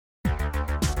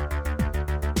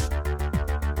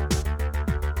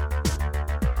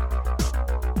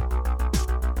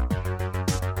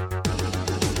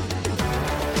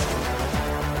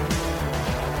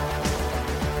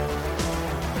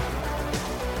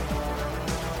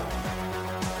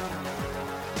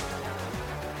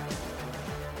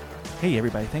Hey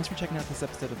everybody, thanks for checking out this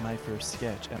episode of My First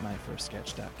Sketch at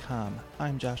myfirstsketch.com.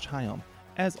 I'm Josh Hyam.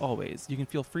 As always, you can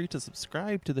feel free to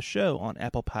subscribe to the show on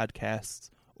Apple Podcasts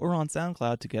or on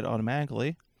SoundCloud to get it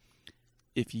automatically.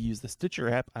 If you use the Stitcher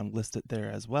app, I'm listed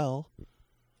there as well.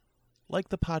 Like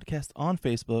the podcast on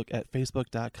Facebook at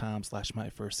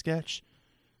facebook.com/myfirstsketch.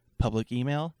 Public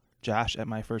email, josh at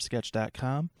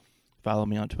myfirstsketch.com. Follow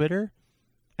me on Twitter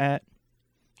at,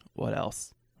 what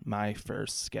else? My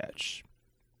First Sketch.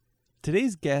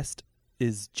 Today's guest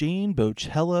is Jane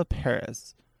Bocella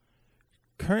Perez,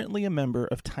 currently a member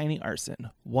of Tiny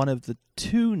Arson, one of the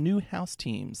two new house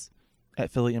teams at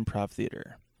Philly Improv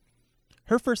Theater.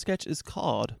 Her first sketch is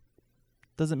called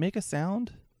Does It Make a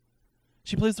Sound?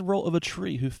 She plays the role of a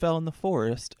tree who fell in the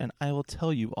forest, and I will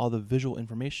tell you all the visual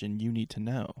information you need to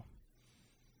know.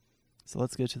 So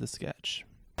let's go to the sketch.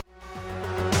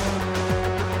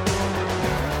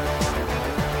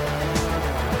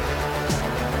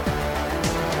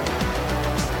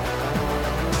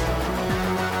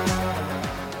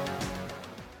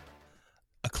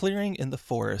 A clearing in the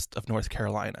forest of North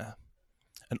Carolina.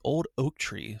 An old oak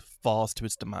tree falls to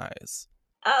its demise.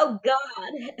 Oh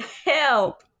God,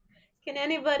 help! Can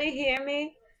anybody hear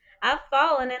me? I've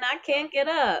fallen and I can't get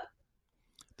up.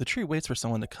 The tree waits for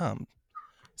someone to come.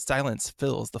 Silence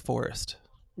fills the forest.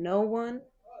 No one?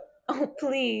 Oh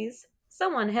please,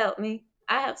 someone help me.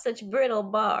 I have such brittle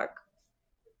bark.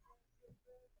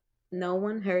 No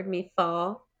one heard me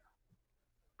fall.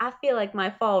 I feel like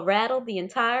my fall rattled the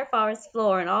entire forest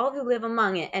floor and all who live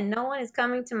among it, and no one is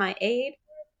coming to my aid.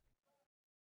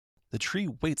 The tree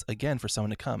waits again for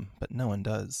someone to come, but no one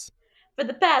does. For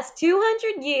the past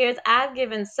 200 years, I've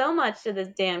given so much to this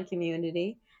damn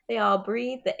community. They all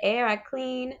breathe the air I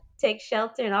clean, take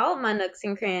shelter in all of my nooks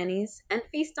and crannies, and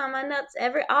feast on my nuts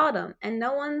every autumn, and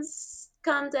no one's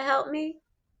come to help me?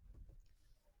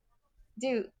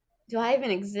 Do I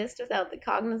even exist without the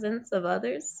cognizance of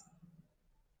others?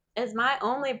 Is my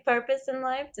only purpose in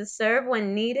life to serve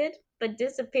when needed, but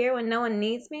disappear when no one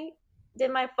needs me?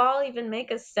 Did my fall even make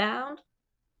a sound?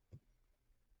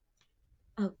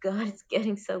 Oh God, it's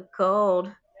getting so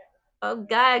cold. Oh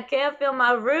God, I can't feel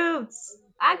my roots.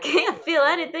 I can't feel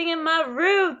anything in my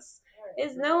roots.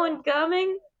 Is no one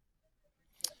coming?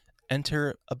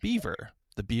 Enter a beaver.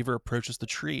 The beaver approaches the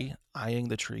tree, eyeing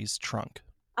the tree's trunk.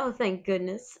 Oh, thank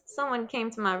goodness. Someone came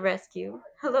to my rescue.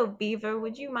 Hello, Beaver.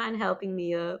 Would you mind helping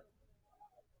me up?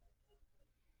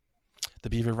 The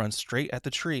beaver runs straight at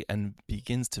the tree and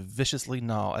begins to viciously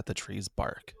gnaw at the tree's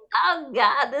bark. Oh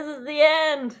God, this is the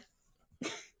end.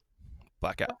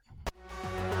 Blackout.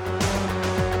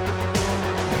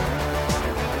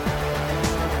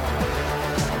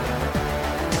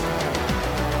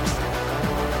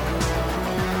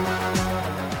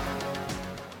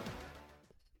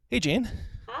 Hey, Jane.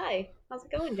 Hi. How's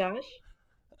it going, Josh?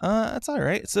 That's all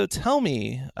right. So tell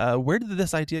me, where did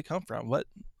this idea come from? What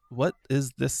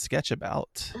is this sketch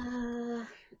about?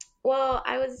 Well,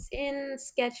 I was in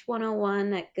Sketch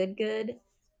 101 at Good Good,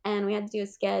 and we had to do a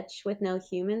sketch with no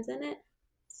humans in it.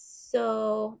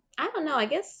 So, I don't know. I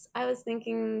guess I was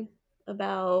thinking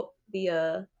about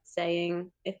the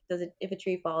saying, if a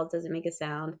tree falls, does it make a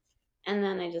sound? And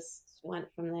then I just went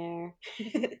from there.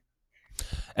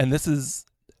 And this is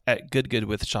at Good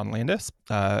with Sean Landis,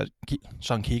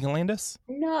 Sean Keegan Landis.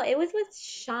 No, it was with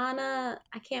Shauna.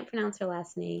 I can't pronounce her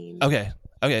last name. Okay.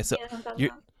 So You know what I'm talking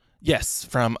you're about? yes,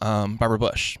 from Barbara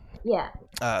Bush, Yeah.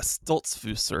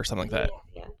 Stoltzfus or something like that.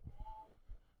 Yeah.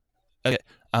 Okay.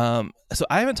 So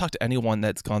I haven't talked to anyone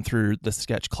that's gone through the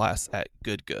sketch class at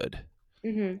Good.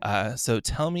 hmm So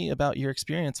tell me about your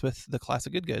experience with the class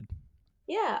at Good.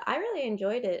 Yeah, I really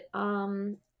enjoyed it.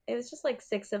 It was just like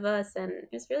six of us, and it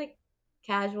was really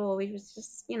casual. We was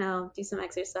just, do some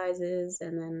exercises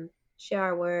and then share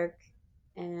our work.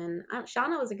 And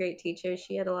Shauna was a great teacher.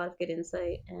 She had a lot of good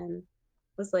insight and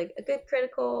was like a good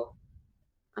critical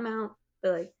amount,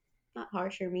 but like not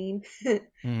harsh or mean.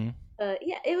 Mm-hmm.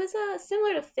 Yeah, it was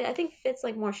similar to Fit. I think Fit's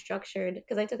like more structured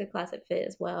because I took a class at Fit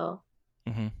as well.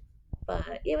 Mm-hmm.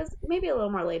 But it was maybe a little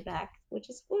more laid back, which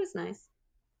is what was nice.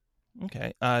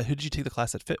 Okay. Who did you take the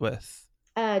class at Fit with?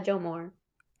 Joe Moore.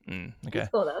 He's Okay.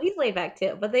 cool though. He's laid back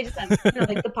too, but they just have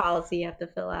like the policy you have to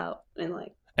fill out and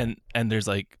like and there's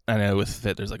like, I know with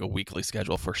Fit there's like a weekly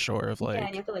schedule for sure of yeah, and you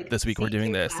like have to like this week we're see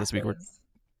doing two this. This week we're classes,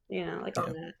 like all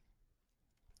yeah.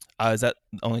 that. Is that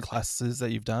the only classes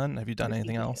that you've done? Have you done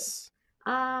anything Yeah. else?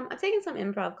 I've taken some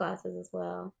improv classes as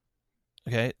well.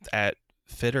 Okay. At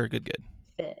Fit or Good?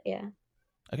 Fit, yeah.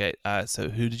 Okay. So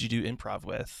who did you do improv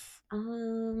with?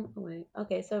 Wait.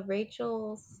 Okay, so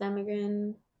Rachel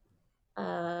Semigran,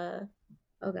 oh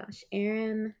gosh,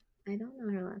 Erin. I don't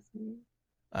know her last name.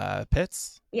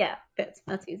 Pitts. Yeah, Fitz.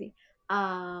 That's easy.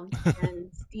 And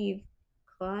Steve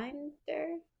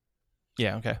Klinder.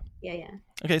 Yeah. Okay. Yeah, yeah.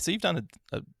 Okay. So you've done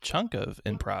a chunk of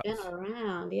Yeah, improv. been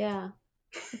around. Yeah.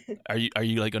 Are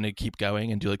you like going to keep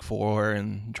going and do like 4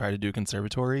 and try to do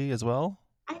conservatory as well?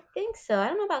 I think so. I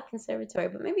don't know about conservatory,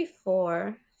 but maybe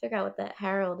 4. Figure out what that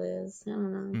Harold is. I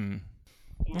don't know. Hmm.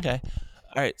 Yeah. Okay.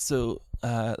 All right. So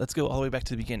let's go all the way back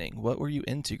to the beginning. What were you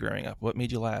into growing up? What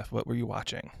made you laugh? What were you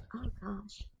watching? Oh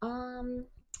gosh.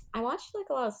 I watched like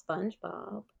a lot of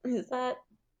SpongeBob. Is that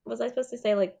was I supposed to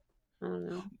say like I don't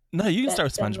know. No, you can Ben, start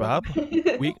with ben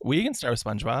SpongeBob. 10. We can start with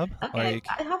SpongeBob. Okay. Like,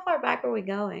 How far back are we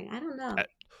going? I don't uh, know.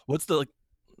 what's the like?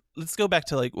 Let's go back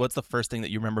to like what's the first thing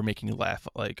that you remember making you laugh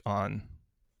like on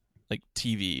like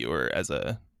TV or as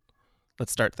a.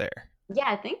 Let's start there. Yeah,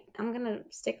 I think I'm gonna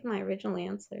stick with my original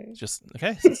answer. Just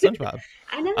okay. So SpongeBob.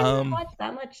 I never really Um. watched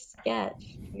that much sketch,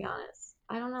 to be honest.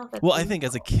 I don't know if that's Well, I my think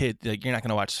as a fault. kid, like you're not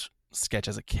gonna watch sketch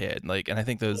as a kid, like, and I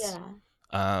think those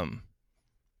Yeah. um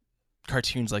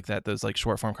cartoons like that, those like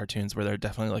short form cartoons where they're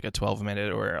definitely like a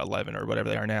 12-minute or 11 or whatever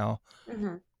they are now,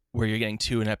 Hmm. where you're getting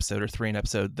 2 an episode or 3 an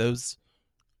episode. Those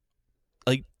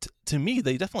like to me,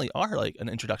 they definitely are like an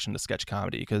introduction to sketch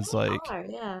comedy because They like are,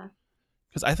 yeah.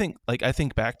 because I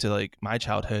think back to like my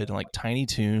childhood and like Tiny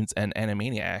Toons and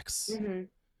Animaniacs, Hmm.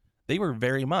 they were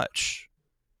very much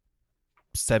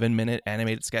 7-minute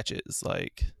animated sketches.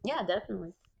 Like, Yeah,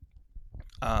 definitely.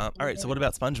 all right. So what Yeah.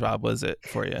 about SpongeBob? Was it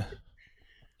for you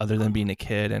other than being a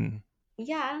kid and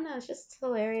Yeah, I don't know. It's just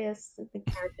hilarious. The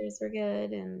characters were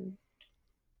good, and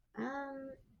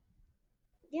um,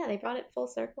 yeah, they brought it full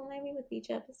circle maybe with each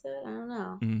episode. I don't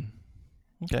know. mm,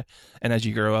 okay? And as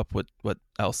you grow up, what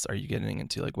else are you getting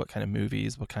into? Like, what kind of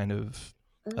movies? What kind of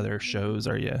other shows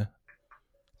Um, are you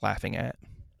laughing at?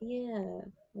 yeah.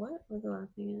 What was I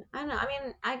laughing at? I don't know. I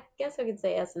mean, I guess I could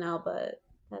say SNL, but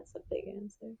that's a big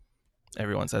answer.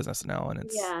 Everyone says SNL,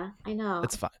 and Yeah, I know.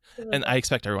 it's fine. I feel like And I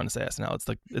expect everyone to say SNL.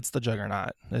 It's the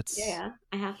juggernaut. It's yeah,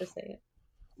 I have to say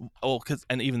it. oh, because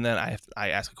and even then, I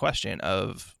ask a question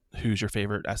of who's your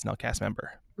favorite SNL cast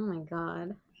member. Oh my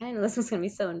God. I didn't know this was gonna be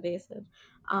so invasive.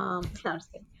 No, I'm just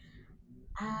kidding.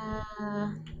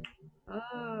 Uh,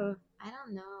 oh, I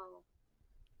don't know.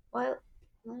 What?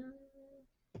 Um,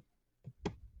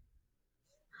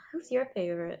 who's your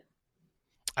favorite?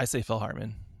 I say Phil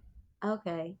Hartman.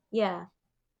 Okay, yeah,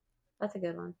 that's a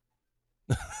good one.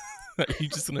 Are you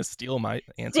just gonna steal my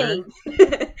answer?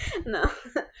 Same. No.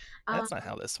 Um, That's not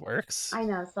how this works. I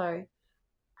know. Sorry.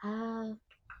 Uh,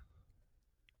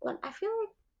 well, I feel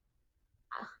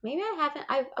like maybe I haven't.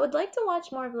 I would like to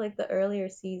watch more of like the earlier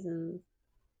seasons.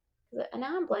 'Cause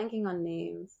now I'm blanking on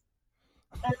names.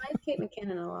 I like Kate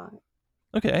McKinnon a lot.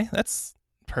 Okay, that's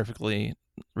perfectly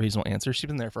reasonable answer. She's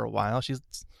been there for a while. She's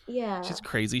Yeah,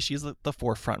 crazy. She's at the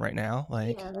forefront right now.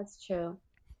 Like, yeah, that's true.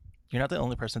 you're not the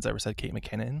only person that's ever said Kate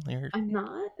McKinnon. I'm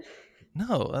not.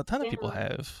 No, a ton of people Yeah.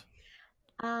 have.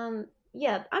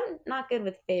 Yeah, I'm not good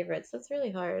with favorites. That's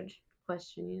really hard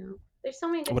question, you know. There's so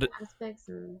many What? different aspects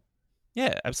and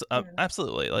Yeah, yeah.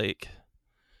 absolutely. Like,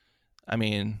 I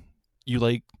mean, you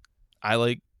like, I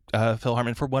like Phil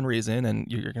Hartman for one reason, and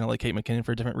you're gonna like Kate McKinnon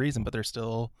for a different reason, but they're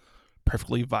still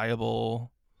perfectly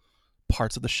viable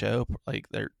parts of the show. Like,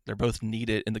 they're both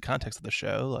needed in the context of the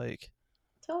show. Like,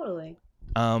 Totally.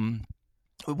 um,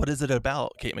 what is it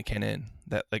about Kate McKinnon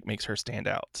that like makes her stand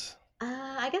out?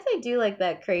 I guess I do like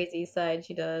that crazy side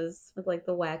she does with like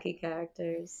the wacky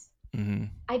characters. Hmm.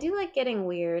 I do like getting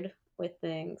weird with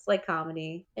things, like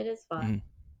comedy. It is fun Hmm.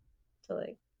 to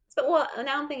like. So, well,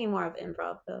 now I'm thinking more of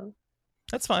improv though.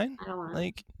 That's fine. I don't want to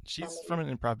Like, bend she's from any.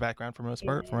 an improv background for the most Yeah,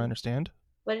 part, from what I yeah. understand.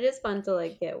 But it is fun to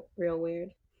like get real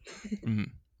weird. Hmm.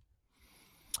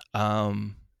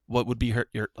 What would be her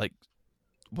your like?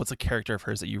 What's a character of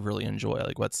hers that you really enjoy?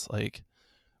 Like, what's like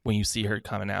when you see her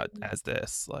coming out as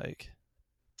this? Like,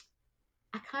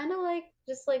 I kind of like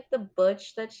just like the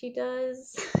butch that she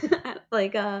does,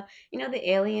 like the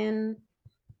alien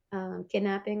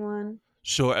kidnapping one.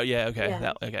 sure, yeah, okay, Yeah,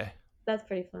 that okay. that's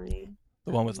pretty funny.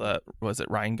 The one with was it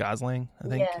Ryan Gosling? I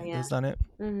think Yeah, yeah. has done it.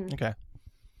 Hmm. Okay,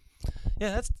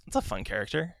 yeah, that's a fun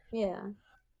character. Yeah.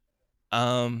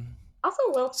 Um, Also,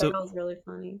 Will so Ferrell's really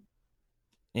funny.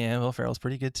 yeah, Will Ferrell's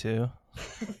pretty good too.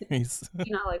 He's Do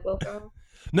you not like Will Ferrell?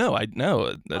 no, I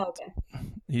know that Oh, okay.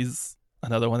 he's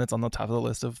another one that's on the top of the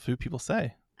list of who people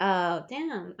say. Oh,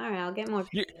 damn. All right, I'll get more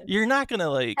creative. You're not gonna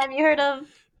like Have you heard of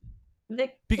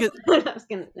Vic? because I'm just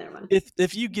gonna. Never mind.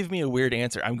 if you give me a weird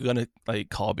answer, I'm gonna like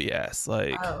call BS.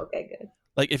 Oh, okay, good.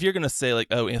 Like if you're gonna say like,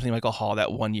 oh, Anthony Michael Hall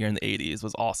that one year in the '80s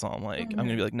was awesome, like I'm gonna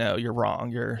be Hmm. like, no, you're wrong.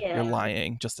 You're Yeah.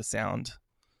 lying just to sound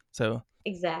So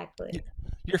Exactly.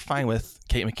 you're fine with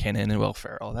Kate McKinnon and Will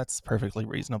Ferrell. That's perfectly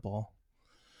reasonable.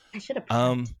 I should have prepped.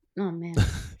 Um, Oh man.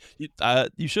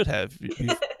 you should have.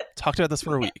 We've talked about this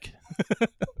for a week.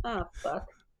 Oh fuck.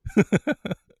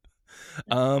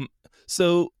 Um,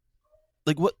 so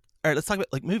like what? All right, let's talk about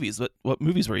like movies. What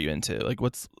movies were you into? Like,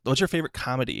 what's your favorite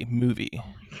comedy movie, Oh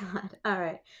my god. All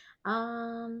right.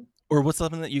 Um. or what's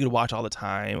something that you could watch all the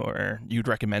time, or you'd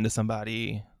recommend to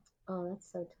somebody? Oh,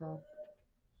 that's so tough.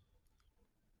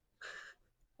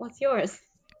 What's yours?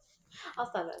 I'll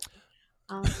stop it.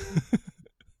 I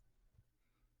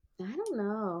don't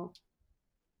know.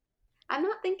 I'm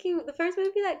not thinking the first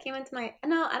movie that came into my.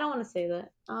 No, I don't want to say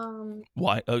that.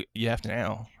 Why? Oh, you have to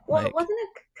now. Well, it Like, wasn't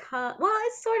well,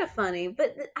 it's sort of funny,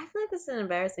 but I feel like this is an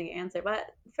embarrassing answer. But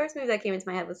the first movie that came into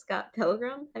my head was Scott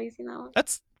Pilgrim. Have you seen that one?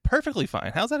 that's perfectly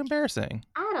fine. How's that embarrassing?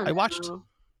 I I don't watched know.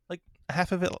 like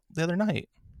half of it the other night.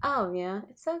 Oh yeah,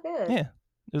 it's so good. Yeah,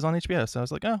 it was on HBO, so I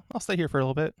was like, oh, I'll stay here for a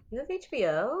little bit. You have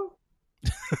HBO?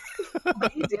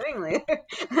 What are you doing later?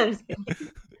 I'm just kidding.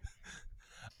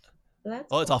 That's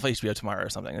Well, it's fun. off HBO tomorrow or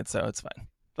something. It's fine.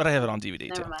 But I have it on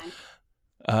DVD too. Never mind.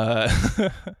 Uh,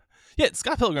 yeah,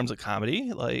 Scott Pilgrim's a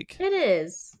comedy. Like, It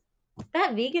is.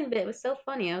 That vegan bit was so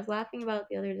funny. I was laughing about it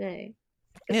the other day.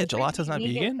 Because yeah, I tried to gelato's be not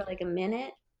vegan vegan. for like a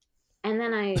minute, and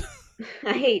then I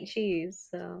I hate cheese.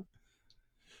 So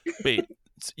Wait,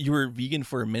 you were vegan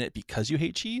for a minute because you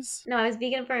hate cheese? no, I was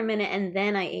vegan for a minute, and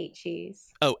then I ate cheese.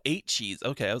 Oh, ate cheese.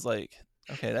 Okay, I was like,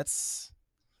 okay, that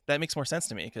makes more sense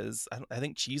to me because I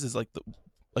think cheese is like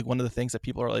one of the things that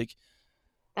people are like,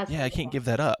 That's yeah, I can't wonderful. give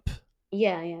that up.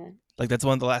 Yeah, yeah. Like that's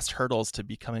one of the last hurdles to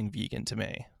becoming vegan to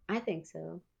me. I think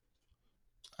so.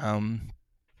 Um,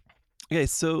 okay,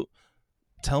 so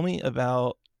tell me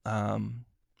about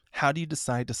how do you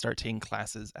decide to start taking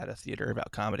classes at a theater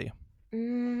about comedy?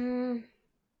 Mm,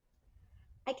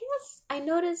 I guess I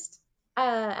noticed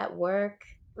at work,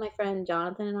 my friend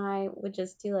Jonathan and I would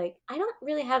just do like I don't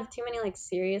really have too many like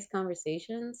serious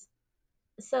conversations.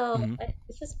 So Hmm.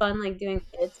 it's just fun like doing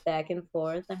bits back and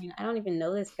forth. I mean, I don't even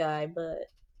know this guy, but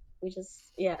we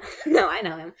just yeah. No, I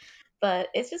know him. But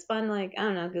it's just fun like I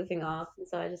don't know, goofing off. And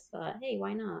so I just thought, hey,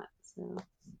 why not? So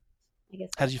I guess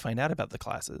How that's did you find out about the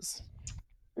classes?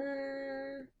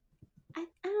 mm, I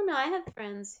don't know. I have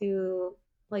friends who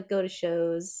like go to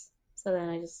shows, so then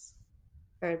I just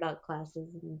heard about classes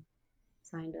and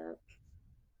signed up.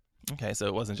 Okay, so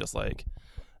it wasn't just like,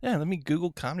 yeah, let me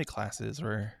Google comedy classes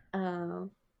or Oh,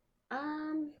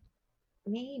 um,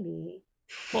 maybe.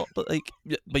 well, but like,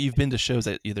 but you've been to shows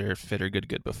at either Fit or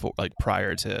Good before, like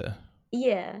prior to,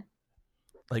 Yeah.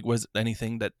 like, was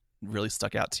anything that really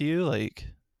stuck out to you, like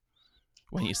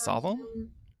when you saw them? Um,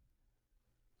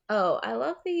 oh, I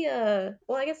love the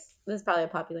well, I guess this is probably a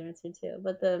popular answer too,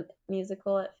 but the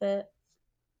musical at Fit,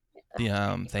 The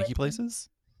Thank You Thank You Places. Places.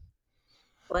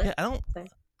 What? Yeah, I don't Sorry.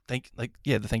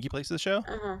 the Thank You Places show.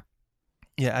 Uh-huh.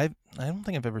 Yeah, I don't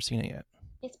think I've ever seen it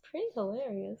It's pretty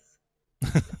hilarious.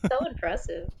 yet. So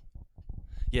impressive.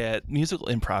 Yeah, musical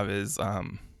improv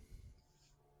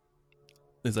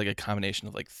is like a combination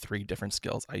of like three different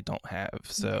skills I don't have,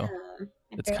 so Yeah.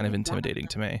 I it's kind of barely got intimidating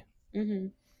to me.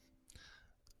 them.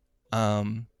 Mm-hmm.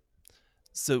 Um,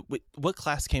 so what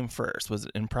class came first? Was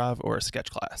it improv or a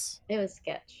sketch class? It was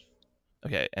sketch.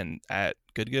 Okay, and at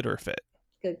Good or Fit?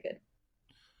 Good, good.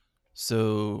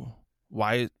 So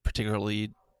why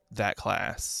particularly that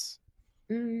class?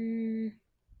 Mm,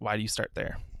 Why do you start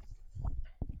there?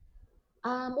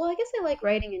 well, I guess I like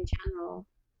writing in general.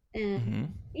 Hmm.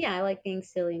 And yeah, I like being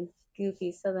silly and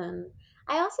goofy. So then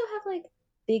I also have like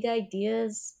big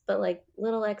ideas, but like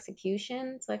little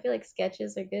execution. So I feel like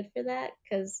sketches are good for that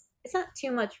because it's not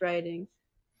too much writing.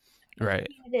 I Right.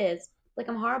 mean, it is. Like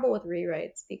I'm horrible with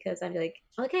rewrites because I'm like,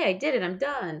 okay, I did it, I'm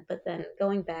done. But then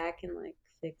going back and like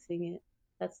fixing it,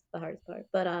 that's the hardest part.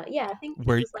 But yeah, I think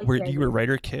I just like Were the you a idea.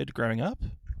 writer kid growing up?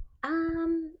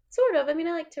 Sort of. I mean,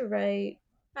 I like to write.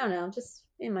 I don't know, just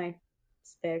in my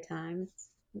spare time.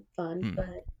 It's fun, Hmm.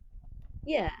 but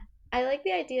yeah, I like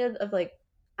the idea of like,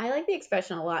 I like the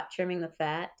expression a lot, trimming the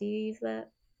fat. Do you use that?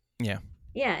 Yeah.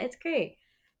 Yeah, it's great.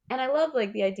 And I love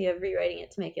like the idea of rewriting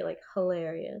it to make it like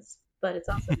hilarious, but it's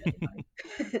also really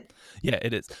hard. Yeah,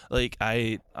 it is. Like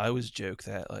I always joke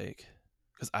that like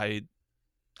because I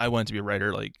wanted to be a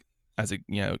writer like as a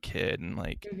kid and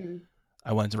like Hmm.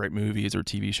 I wanted to write movies or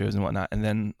TV shows and whatnot, and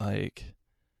then like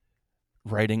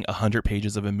writing 100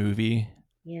 pages of a movie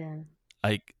Yeah,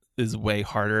 like is way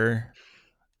harder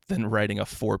than writing a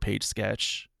 4-page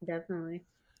sketch. definitely.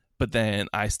 But then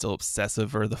I still obsess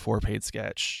over the 4-page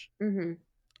sketch Hmm.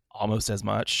 almost as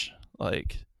much.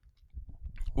 Like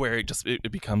where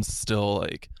it becomes still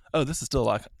like, oh, this is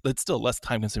still it's still less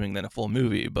time consuming than a full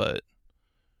movie, but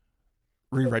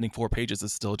rewriting 4 pages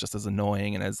is still just as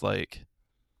annoying and as like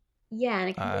Yeah, and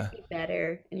it can uh just be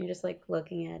better, and you're just like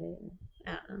looking at it. And,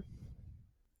 I don't know.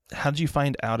 how did you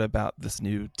find out about this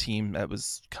new team that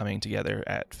was coming together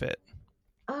at Fit?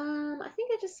 I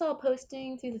think I just saw a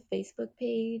posting through the Facebook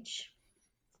page,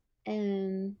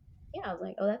 and yeah, I was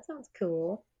like, oh, that sounds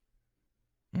cool.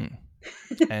 Hmm.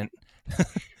 And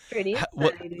Pretty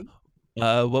what exciting.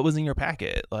 what was in your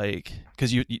packet? Like,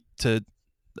 because you to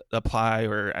apply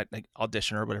or like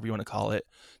audition or whatever you want to call it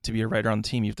to be a writer on the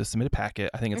team, you have to submit a packet.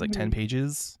 I think it's like 10 Hmm.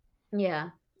 pages, Yeah.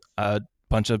 a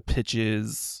bunch of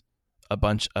pitches, a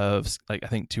bunch of like I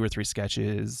think 2 or 3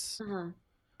 sketches. Uh-huh.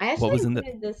 I What actually was in the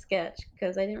included this sketch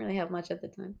because I didn't really have much at the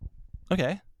time.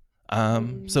 okay?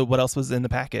 Um, So what else was in the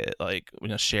packet? Like,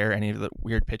 share any of the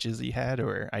weird pitches that you had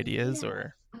or ideas yeah.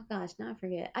 or Oh gosh, now I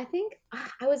forget. I think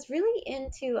I was really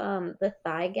into the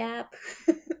thigh gap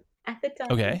at the time.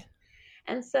 okay,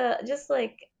 And so just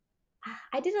like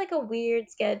I did like a weird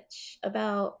sketch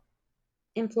about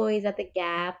employees at the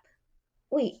Gap.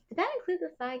 Wait, did that include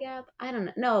the thigh gap? I don't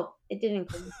know. No, it didn't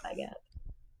include the thigh gap.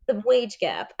 The wage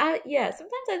gap. Yeah,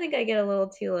 sometimes I think I get a little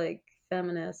too like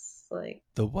feminist, like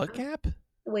the what um, gap?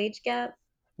 the wage gap.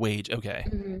 Wage. Okay,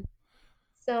 Hmm.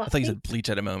 So I I thought you think said bleach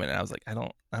at a moment, and I was like,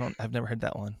 I've never heard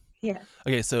that one. yeah,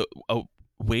 Okay, so a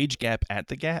wage gap at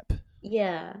the Gap.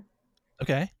 yeah.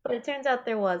 Okay, But it turns out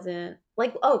there wasn't.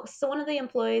 Like, oh, so one of the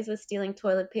employees was stealing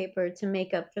toilet paper to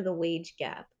make up for the wage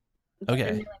gap. But then okay.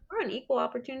 they're like, we're an equal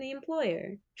opportunity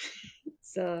employer.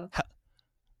 So,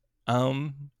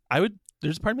 I would.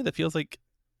 There's a part of me that feels like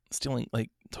stealing like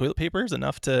toilet paper is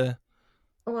enough to.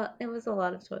 well, it was a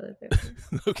lot of toilet paper.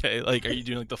 Okay, like, are you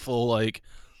doing like the full like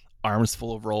arms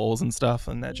full of rolls and stuff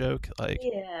in that joke? Like,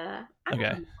 Yeah, I don't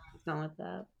okay, know where I was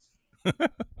going with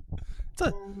that. it's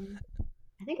a, Um,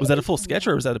 I think was I that a did full some sketch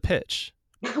or was more. that a pitch?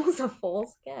 That was a full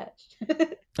sketch.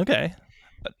 Okay.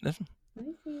 Let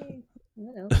me see.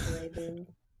 What else did I do?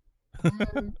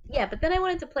 Yeah, but then I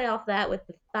wanted to play off that with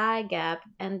the thigh gap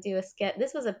and do a sketch.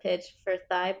 This was a pitch for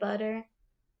thigh butter,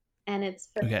 and it's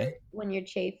for Okay. when you're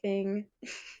chafing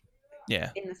Yeah.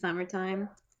 in the summertime.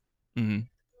 Hmm.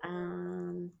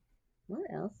 Um, what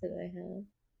else did I have?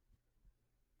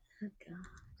 Oh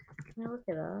God, can I look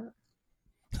it up?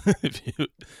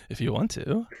 If you want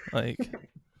to, like,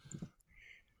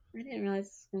 I didn't realize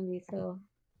this was gonna be so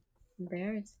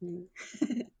embarrassing.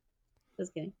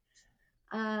 Just kidding.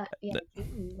 Yeah, th- you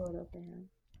can what else I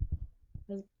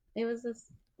have. It was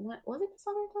this. What was it? The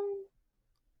summertime?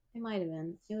 It might have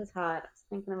been. It was hot. I was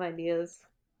thinking of ideas.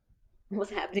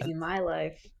 What's happening in my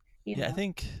life? You yeah, I know.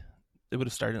 think it would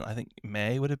have started. I think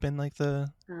May would have been like the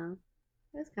Uh, it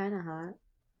was kind of hot.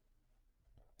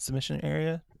 submission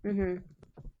area, Mhm.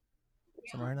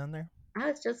 somewhere down there. I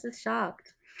was just as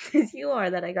shocked as you are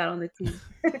that I got on the team.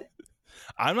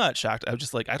 I'm not shocked. I was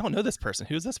just like, I don't know this person.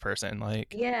 Who's this person?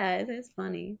 Like, Yeah, it is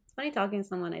funny. It's funny talking to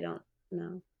someone I don't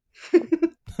know.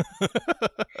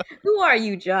 Who are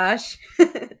you, Josh?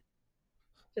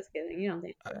 Just kidding. You don't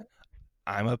think that.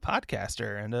 I'm a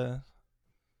podcaster and a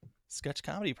sketch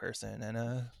comedy person and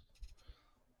a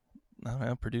I don't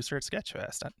know producer at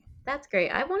Sketchfest. That's great.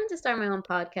 I wanted to start my own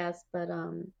podcast, but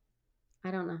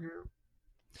I don't know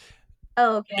how.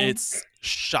 Oh, okay. It's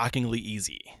shockingly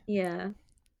easy. Yeah.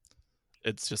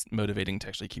 It's just motivating to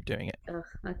actually keep doing Ugh,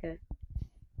 okay.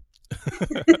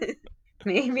 it.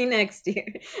 Maybe next year.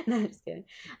 No, just kidding.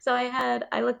 So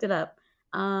I looked it up.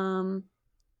 Um,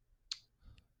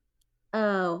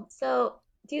 oh, so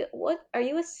what, are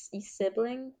you a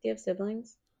sibling? Do you have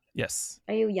siblings? Yes,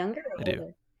 Are you younger I or do.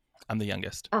 older? I'm the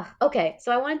youngest. Ah, okay.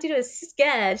 So I wanted to do a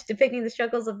sketch depicting the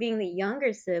struggles of being the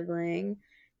younger sibling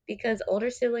because older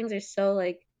siblings are so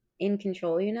like in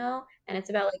control, and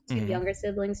it's about like two Hmm. younger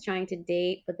siblings trying to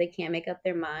date, but they can't make up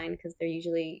their mind because they're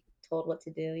usually told what to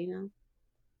do.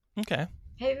 Okay. Have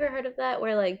you ever heard of that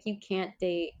where like you can't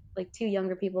date, like two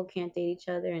younger people can't date each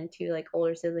other and two like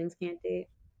older siblings can't date?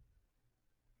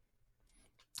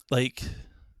 Like,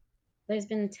 There's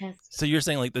been tests. so you're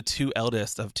saying like the two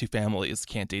eldest of two families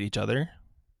can't date each other?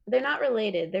 They're not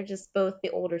related. They're just both the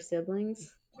older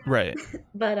siblings. Right.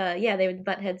 But yeah, they would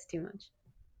butt heads too much.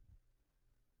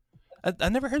 I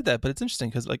never heard that, but it's interesting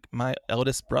because like my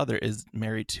eldest brother is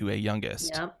married to a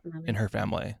youngest Yep. in her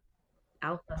family.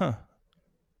 Alpha. Huh.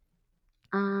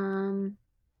 Um,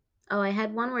 oh, I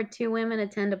had one where two women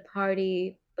attend a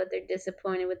party, but they're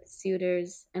disappointed with the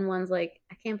suitors, and one's like,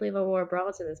 I can't believe I wore a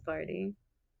bra to this party.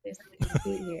 There's nothing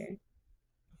cute here.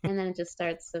 And then it just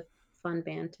starts the fun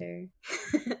banter.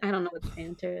 I don't know what the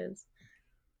banter is.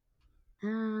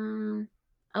 Um,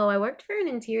 Oh, I worked for an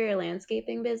interior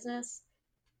landscaping business,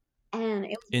 and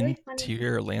it was really funny.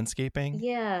 Interior landscaping.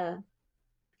 Yeah.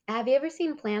 Have you ever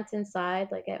seen plants inside,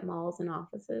 like at malls and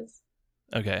offices?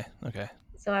 Okay. Okay.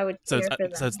 So I would So care for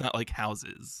it's them. not like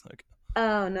houses. Okay.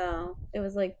 Oh no, it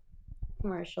was like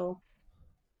commercial.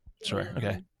 Sure. Yeah. Okay.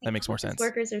 That And makes more office sense.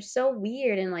 workers are so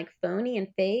weird and like phony and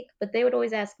fake, but they would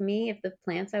always ask me if the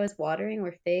plants I was watering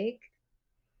were fake.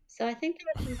 So I think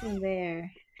there was something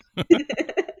there.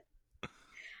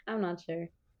 I'm not sure.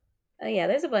 Oh yeah,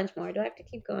 there's a bunch more. Do I have to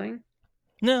keep going?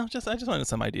 No, I just wanted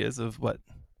some ideas of what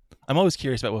I'm always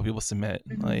curious about what people submit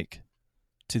Hmm. like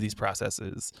to these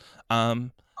processes.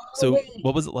 Um, Oh so wait.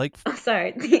 what was it like? Oh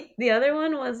sorry. The other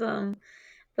one was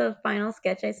the final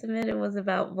sketch I submitted was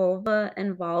about vulva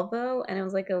and Volvo, and it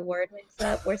was like a word mix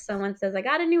up where someone says, I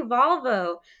got a new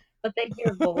Volvo, but they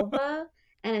hear vulva,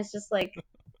 and it's just like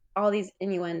all these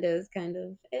innuendos kind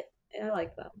of. I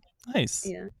like them. Nice.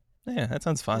 Yeah. Yeah, that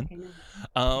sounds fun. Okay,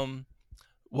 no. Um,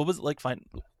 what was it like?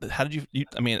 How did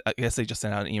I mean, I guess they just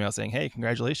sent out an email saying, "Hey,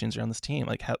 congratulations, you're on this team."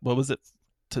 Like, what was it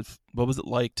what was it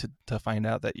like to find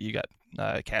out that you got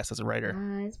cast as a writer?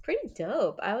 It's pretty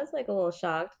dope. I was like a little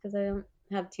shocked because I don't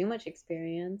have too much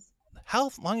experience.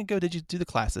 How long ago did you do the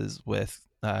classes with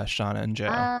Shauna and Joe?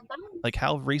 That Like,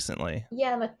 how recently?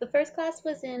 yeah, but the first class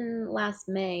was in last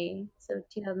May, so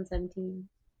 2017.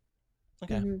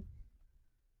 Okay. Hmm.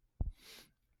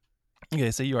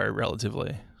 Okay, so you are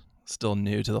relatively still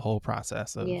new to the whole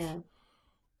process of Yeah.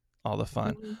 all the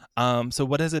fun. Hmm. So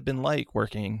what has it been like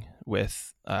working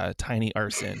with Tiny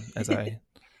Arson, as I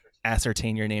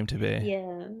ascertain your name to be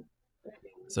Yeah.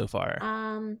 so far?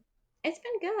 Um, it's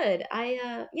been good.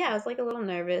 Yeah, I was like a little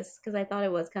nervous because I thought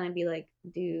it was kind of be like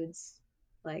dudes,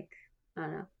 like I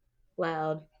don't know,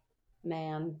 loud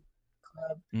man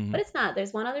club, Mm. but it's not.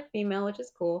 There's one other female, which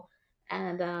is cool,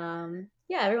 and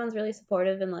yeah, everyone's really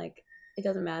supportive and like it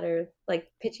doesn't matter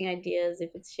like pitching ideas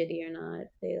if it's shitty or not.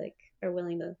 They like are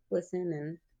willing to listen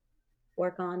and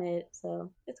work on it,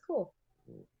 so it's cool.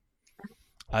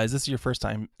 Is this your first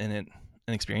time in an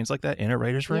experience like that in a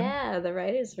writer's room? Yeah, the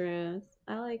writers' room.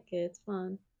 I like it. It's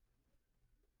fun.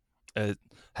 Uh,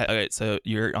 okay, so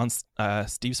you're on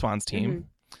Steve Swan's Hmm. team,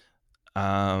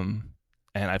 um,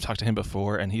 and I've talked to him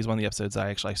before, and he's one of the episodes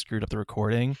I screwed up the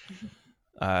recording.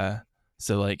 Uh,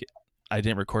 so like I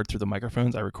didn't record through the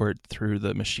microphones; I record through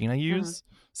the machine I Uh-huh. use,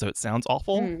 so it sounds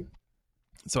awful. Mm.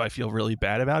 So I feel really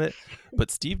bad about it.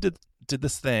 But Steve did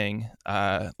this thing,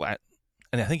 and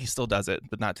I think he still does it,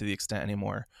 but not to the extent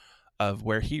anymore, of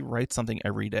where he writes something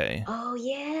every day. Oh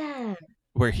yeah.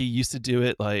 Where he used to do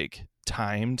it like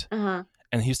timed, Uh-huh.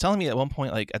 and he was telling me at one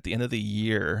point, like at the end of the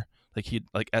year, like he'd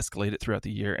like escalate it throughout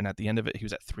the year, and at the end of it, he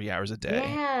was at 3 hours a day.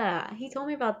 Yeah, he told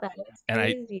me about that. It's And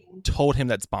I crazy. told him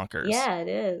that's bonkers. Yeah, it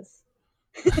is.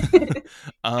 I think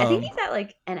um, he's at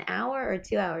like an hour or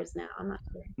 2 hours now. I'm not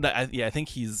sure. yeah, I think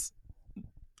he's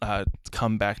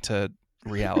come back to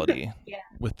reality Yeah.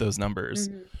 with those numbers.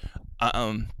 Hmm.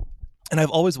 Um, and I've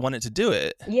always wanted to do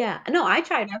it, Yeah. No, I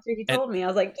tried after he and told me. I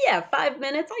was like, yeah, 5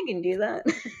 minutes, I can do that.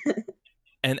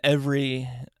 every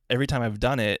time I've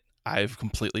done it, I've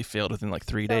completely failed within like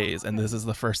three So days. And this hard. is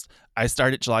the first. I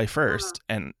started July Uh-huh. 1st,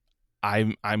 and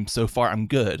I'm so far I'm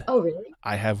good. Oh, really?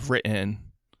 I have written,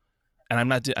 and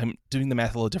I'm doing the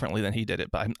math a little differently than he did it,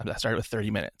 but I started with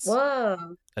 30 minutes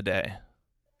Whoa. a day,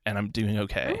 and I'm doing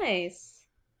okay. Nice.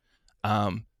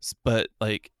 But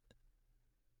like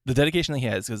the dedication that he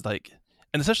has is like,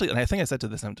 and especially, and I think I said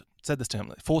this to him,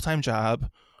 like full time job,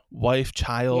 wife,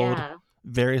 child, Yeah.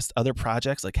 various other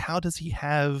projects. Like, how does he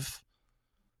have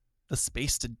the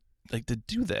space to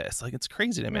do this? Like, it's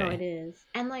crazy to No, it me. is.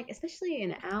 And like, especially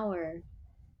an hour.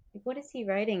 Like, what is he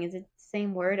writing? Is it the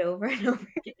same word over and over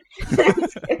again? I'm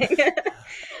just kidding.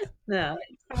 No,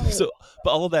 it's probably. So,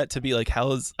 but all of that to be like,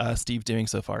 how is Steve doing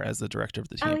so far as the director of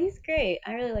the Oh, team? he's great.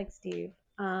 I really like Steve.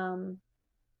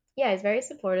 Yeah, he's very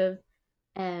supportive,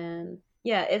 and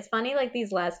yeah, it's funny like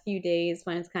these last few days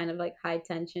when it's kind of like high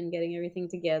tension, getting everything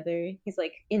together. He's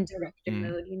like in director Mm,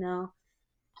 mode,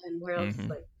 and we're all just hmm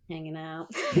like hanging out.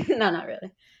 No, not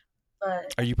really,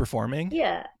 but Are you performing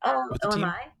yeah. Oh, with the oh, am team?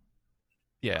 I?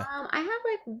 Yeah. I have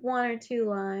like one or two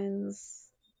lines,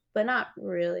 but not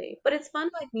really. But it's fun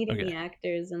like meeting Okay. the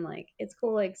actors and like it's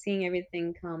cool like seeing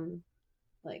everything come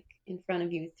like in front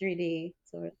of you 3D.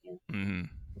 So yeah, Hmm.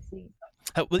 it's neat.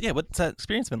 Yeah. What's that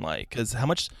experience been like? Because how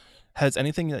much has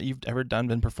anything that you've ever done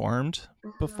been performed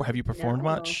before? Have you performed No,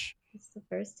 much? it's the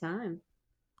first time.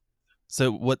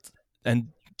 So what? And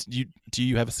do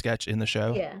you have a sketch in the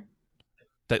show Yeah.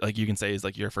 that like you can say is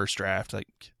like your first draft, like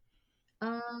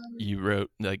Um, you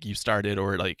wrote, like you started,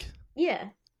 or like yeah.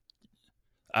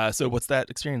 So what's that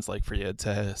experience like for you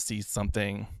to see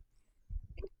something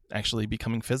actually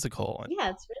becoming physical Yeah,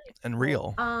 it's really and cool.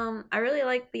 real? I really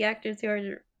like the actors who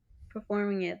are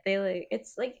performing it. They like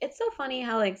it's so funny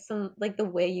how like some like the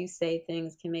way you say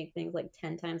things can make things like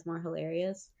 10 times more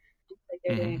hilarious. Like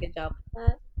they're doing a Hmm. good job with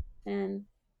that. And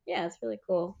yeah, it's really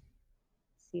cool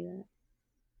to see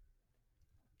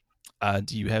that.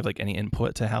 Do you have like any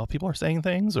input to how people are saying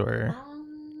things, or?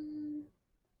 Um,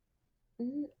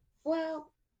 n-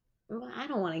 well, I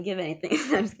don't want to give anything.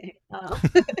 I'm just kidding.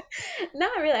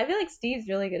 Not really. I feel like Steve's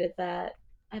really good at that.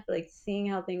 I feel like seeing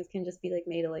how things can just be like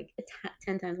made like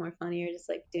 10 times more funnier, just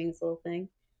like doing this little thing.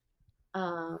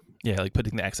 Um, Yeah, like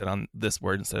putting the accent on this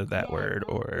word instead of that yeah, word,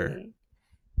 or exactly.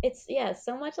 It's yeah,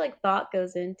 so much like thought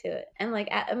goes into it, and like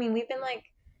I mean, we've been like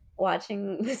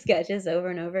watching the sketches over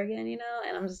and over again, you know,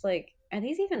 and I'm just like, are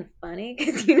these even funny?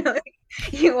 Because you know, like,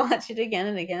 you watch it again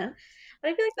and again,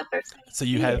 but I feel like the first time so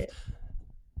you see it,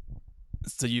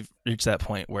 you've reached that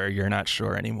point where you're not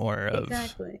sure anymore of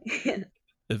exactly.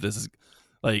 if this is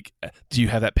like, do you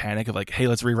have that panic of like, hey,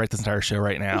 let's rewrite this entire show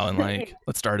right now and like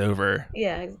let's start over?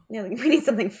 Yeah, like, we need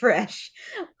something fresh.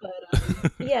 But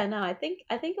yeah, no, I think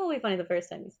it'll be funny the first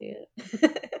time you see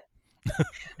it.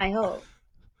 I hope.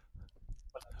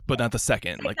 But not the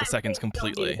second. Second Like the time, second's please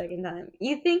don't do the completely. second time.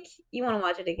 You think you want to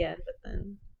watch it again, but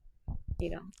then you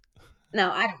don't.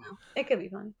 No, I don't know. It could be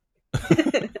fun.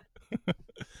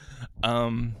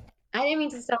 um, I didn't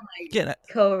mean to sound like yeah,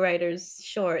 co-writers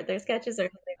short. Their sketches are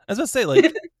I was gonna say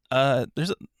like,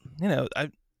 there's, you know,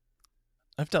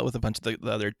 I've dealt with a bunch of the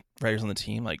other writers on the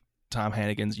team. Like Tom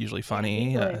Hannigan's usually yeah, he's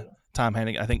funny. hilarious. Tom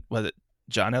Hannigan, I think, was it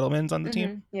John Edelman's on the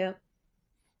team? Yeah.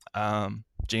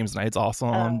 James Knight's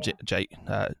awesome. Yeah.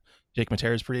 Jake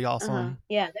Matera's pretty Uh-huh. awesome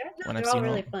Yeah, they're no, when I've they're all seen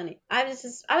really them. funny. I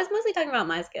was mostly talking about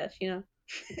my sketch, you know.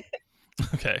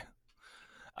 Okay.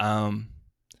 Um,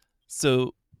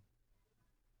 so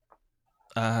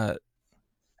uh,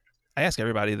 I ask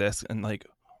everybody this, and like,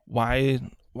 why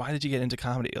did you get into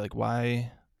comedy? Like,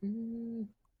 Mm,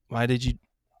 why did you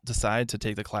decide to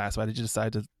take the class? Why did you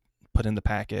decide to put in the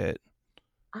packet?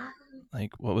 um,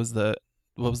 Like, what was the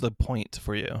point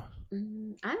for you?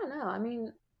 I don't know. I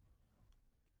mean,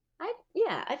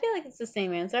 I feel like it's the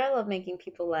same answer. I love making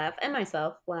people laugh and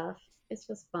myself laugh. It's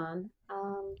just fun.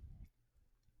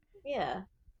 Yeah,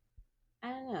 I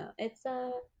don't know.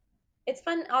 It's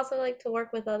fun also like to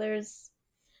work with others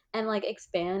and like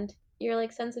expand your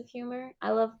like sense of humor.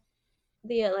 I love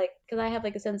the like because I have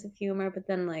like a sense of humor, but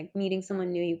then like meeting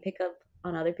someone new, you pick up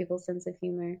on other people's sense of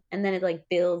humor, and then it like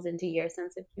builds into your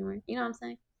sense of humor. You know what I'm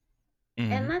saying?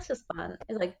 And Mm-hmm. that's just fun.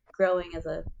 It's like growing as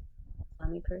a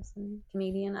funny person,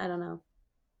 comedian. I don't know.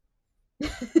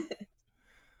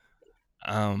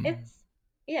 Um, It's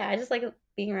yeah, I just like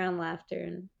being around laughter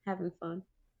and having fun.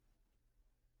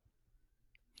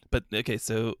 but okay,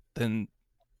 so then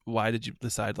why did you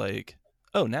decide like,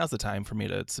 oh, now's the time for me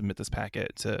to submit this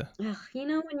packet to Ugh, you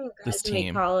know when you this graduate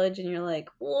team? college and you're like,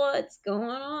 what's going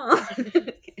on?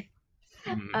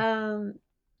 Mm-hmm. um,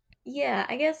 yeah,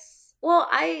 I guess. Well,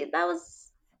 I that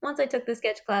was once I took the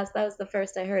sketch class. That was the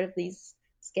first I heard of these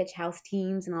sketch house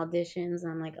teams and auditions.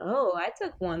 And I'm like, oh, I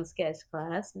took one sketch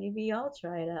class. Maybe I'll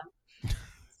try it out.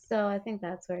 So I think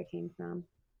that's where it came from.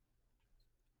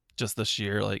 Just the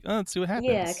sheer like, oh, let's see what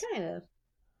Yeah, happens. kind of.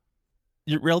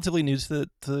 You're relatively new to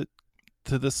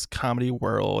to this comedy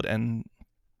world and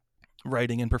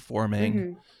writing and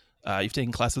performing. Mhm. You've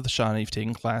taken classes with Shauna. You've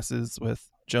taken classes with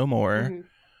Joe Moore. Mhm.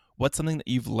 What's something that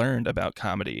you've learned about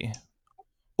comedy,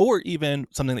 or even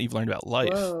something that you've learned about life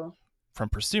Whoa. from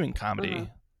pursuing Uh huh.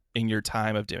 comedy in your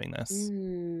time of doing this?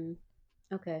 Mm.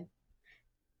 Okay.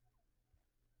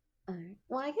 All right.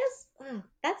 Well, I guess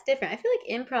that's different. I feel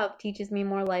like improv teaches me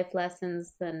more life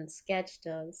lessons than sketch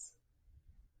does.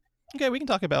 Okay, we can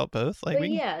talk about both. Like But we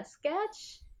can. yeah,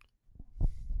 sketch.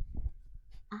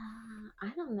 I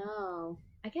don't know.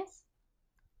 I guess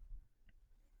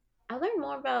I learned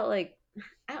more about like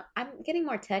I'm getting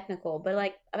more technical, but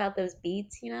like about those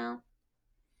beats, you know,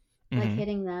 like Mm-hmm.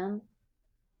 hitting them.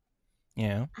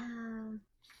 Yeah. Uh,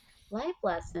 Life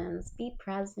lessons: be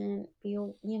present,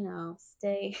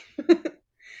 stay.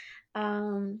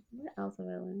 What else have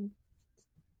I learned?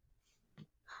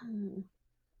 Hmm.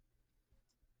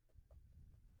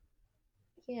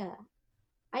 Yeah,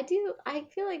 I do. I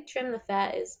feel like trim the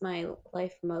fat is my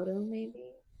life motto, maybe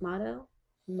motto,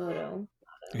 motto.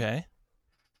 Okay.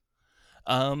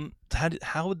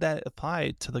 How would that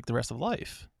apply to like the rest of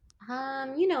life?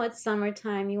 It's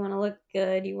summertime. You want to look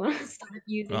good. You want to stop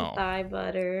using Oh, thigh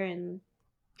butter and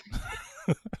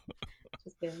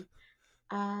just kidding.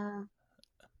 Uh,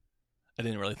 I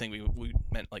didn't really think we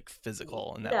meant like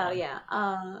physical in that no, one. yeah.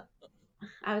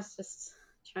 I was just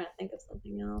trying to think of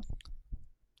something else.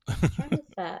 Trim the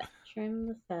fat. Trim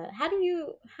the fat. How do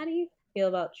you feel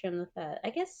about trim the fat? I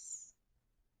guess,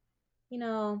 you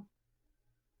know,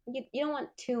 you don't want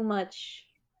too much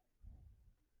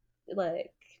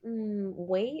like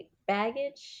weight,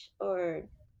 baggage, or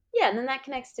yeah, and then that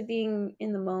connects to being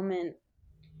in the moment.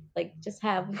 Like just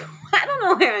have I don't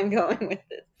know where I'm going with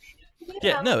this.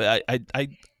 Yeah, Have no, I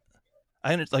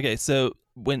understand. Okay, so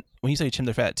when you say trim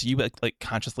their fat, do you like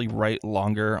consciously write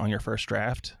longer on your first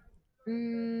draft?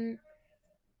 mm,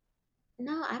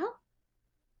 no, I don't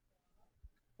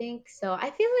think so. I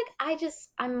feel like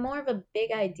I'm more of a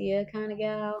big idea kind of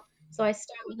gal. So I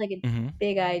start with like a Mm-hmm.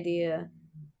 big idea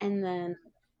and then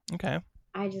Okay.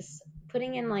 I just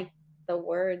putting in like the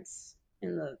words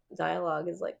in the dialogue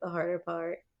is like the harder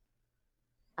part.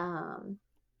 Um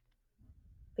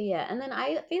but yeah, and then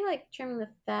I feel like trimming the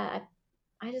fat,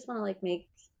 I just want to like make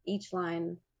each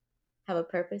line have a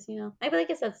purpose, you know? I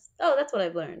guess that's what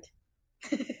I've learned.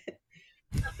 Does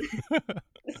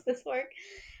this work?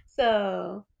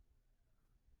 So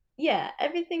yeah,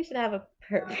 everything should have a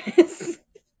purpose.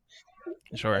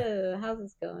 Sure. How's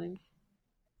this going?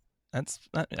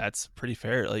 That's pretty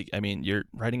fair. Like, I mean, you're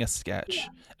writing a Yeah. sketch,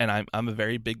 and I'm a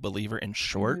very big believer in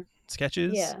short Hmm.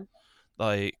 sketches. Yeah.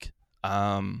 Like,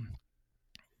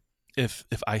 if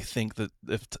I think that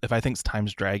if I think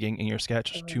time's dragging in your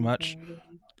sketch Oh too my much, god.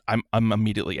 Yeah. I'm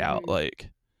immediately out. Hmm. Like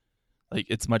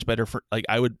it's much better for like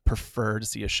I would prefer to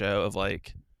see a show of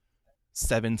like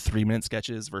 7 3-minute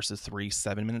sketches versus 3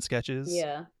 7-minute sketches.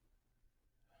 Yeah.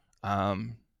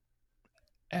 Um,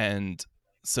 and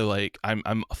so like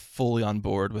I'm fully on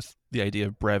board with the idea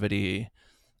of brevity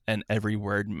and every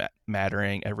word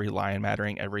mattering, every line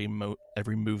mattering, every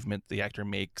movement the actor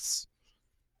makes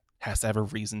has to have a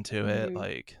reason to it. Hmm.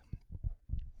 Like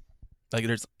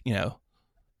there's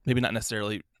maybe not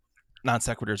necessarily non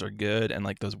sequiturs are good, and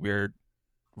like those weird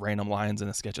random lines in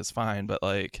a sketch is fine, but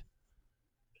like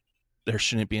there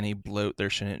shouldn't be any bloat. There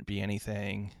shouldn't be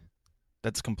anything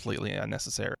that's completely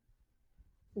unnecessary.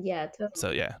 Yeah, So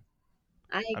totally. yeah,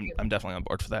 I agree I'm with that. definitely on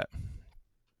board for that.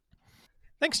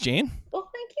 Thanks, Gene. Well,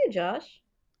 thank you, Josh.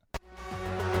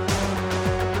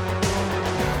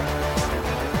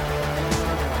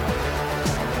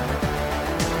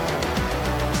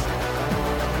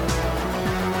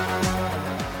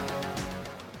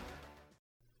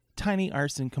 Tiny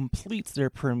Arson completes their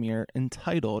premiere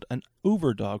entitled An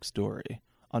Overdog Story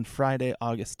on Friday,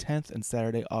 August 10th and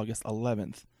Saturday, August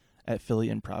 11th at Philly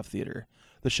Improv Theater.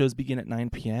 The shows begin at 9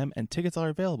 p.m. and tickets are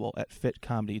available at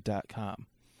fitcomedy.com.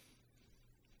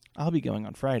 I'll be going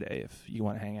on Friday if you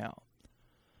want to hang out.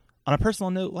 On a personal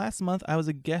note, last month I was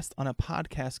a guest on a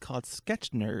podcast called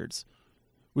Sketch Nerds,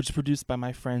 which is produced by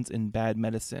my friends in Bad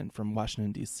Medicine from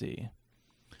Washington, D.C.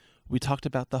 We talked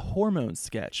about the Hormones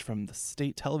sketch from the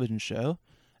state television show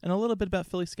and a little bit about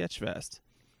Philly Sketch Fest.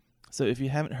 So if you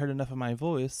haven't heard enough of my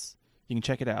voice, you can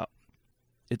check it out.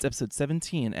 It's episode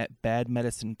 17 at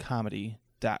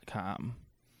badmedicinecomedy.com.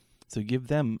 So give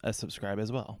them a subscribe as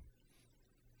well.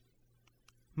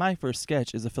 My First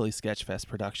Sketch is a Philly Sketch Fest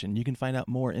production. You can find out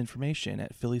more information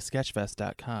at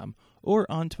phillysketchfest.com or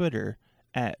on Twitter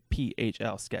at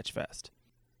PHLSketchFest.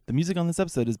 The music on this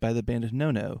episode is by the band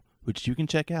Nono, which you can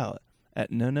check out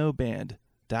at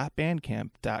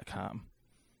nonoband.bandcamp.com.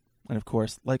 And of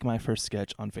course, like My First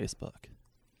Sketch on Facebook.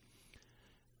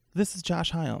 This is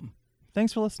Josh Hyam.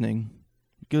 Thanks for listening.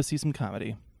 Go see some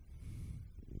comedy.